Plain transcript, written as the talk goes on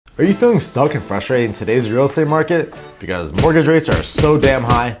Are you feeling stuck and frustrated in today's real estate market because mortgage rates are so damn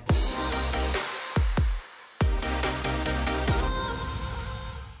high?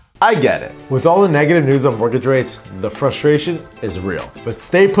 I get it. With all the negative news on mortgage rates, the frustration is real. But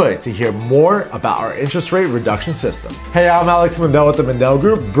stay put to hear more about our interest rate reduction system. Hey, I'm Alex Mendel with the Mendel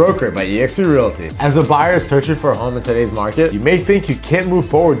Group, brokered by EXP Realty. As a buyer searching for a home in today's market, you may think you can't move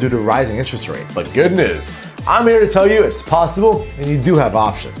forward due to rising interest rates. But good news. I'm here to tell you it's possible and you do have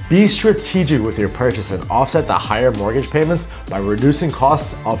options. Be strategic with your purchase and offset the higher mortgage payments by reducing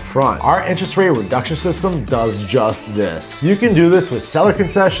costs up front. Our interest rate reduction system does just this. You can do this with seller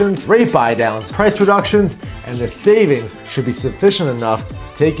concessions, rate buy downs, price reductions, and the savings should be sufficient enough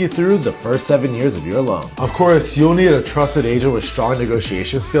to take you through the first 7 years of your loan. Of course, you'll need a trusted agent with strong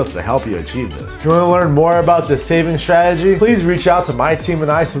negotiation skills to help you achieve this. If you want to learn more about this saving strategy, please reach out to my team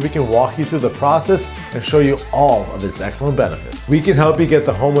and I so we can walk you through the process and show you all of its excellent benefits. We can help you get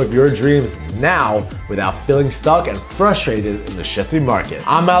the home of your dreams now without feeling stuck and frustrated in the shifting market.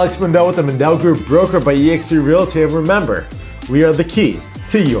 I'm Alex Mendel with the Mendel Group, brokered by EXP Realty, and remember, we are the key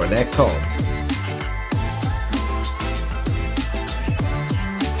to your next home.